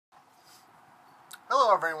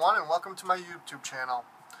Hello everyone and welcome to my YouTube channel.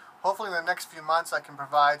 Hopefully in the next few months I can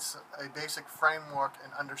provide a basic framework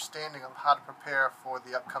and understanding of how to prepare for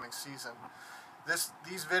the upcoming season.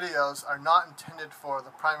 These videos are not intended for the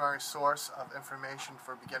primary source of information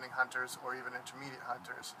for beginning hunters or even intermediate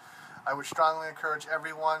hunters. I would strongly encourage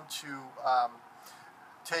everyone to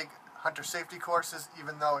take hunter safety courses,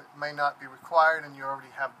 even though it may not be required and you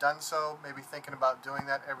already have done so. Maybe thinking about doing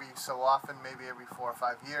that every so often, maybe every 4 or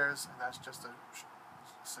 5 years, and that's just a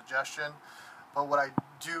suggestion. But what I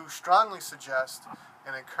do strongly suggest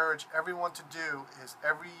and encourage everyone to do is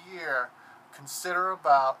every year consider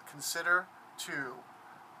to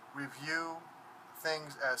review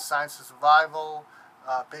things as science of survival,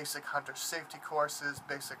 basic hunter safety courses,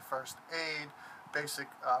 basic first aid, basic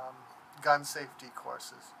gun safety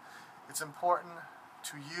courses. It's important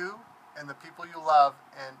to you and the people you love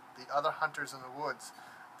and the other hunters in the woods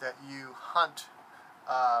that you hunt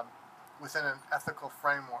within an ethical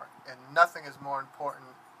framework, and nothing is more important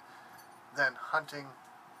than hunting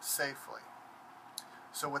safely.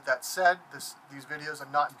 So with that said, these videos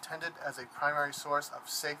are not intended as a primary source of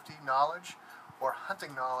safety knowledge or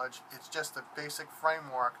hunting knowledge. It's just a basic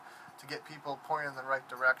framework to get people pointed in the right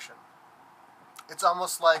direction. It's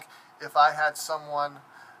almost like if I had someone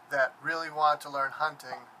that really wanted to learn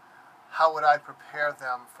hunting, how would I prepare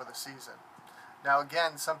them for the season? Now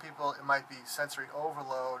again, some people it might be sensory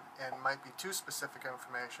overload and might be too specific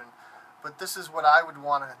information, but this is what I would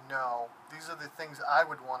want to know. These are the things I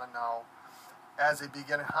would want to know as a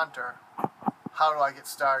beginner hunter. How do I get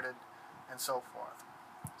started, and so forth.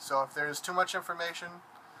 So if there's too much information,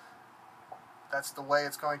 that's the way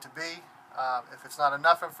it's going to be. If it's not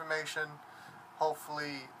enough information,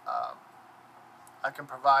 hopefully I can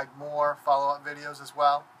provide more follow-up videos as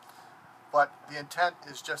well. But the intent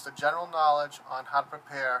is just a general knowledge on how to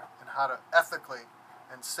prepare and how to ethically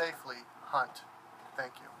and safely hunt.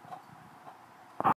 Thank you.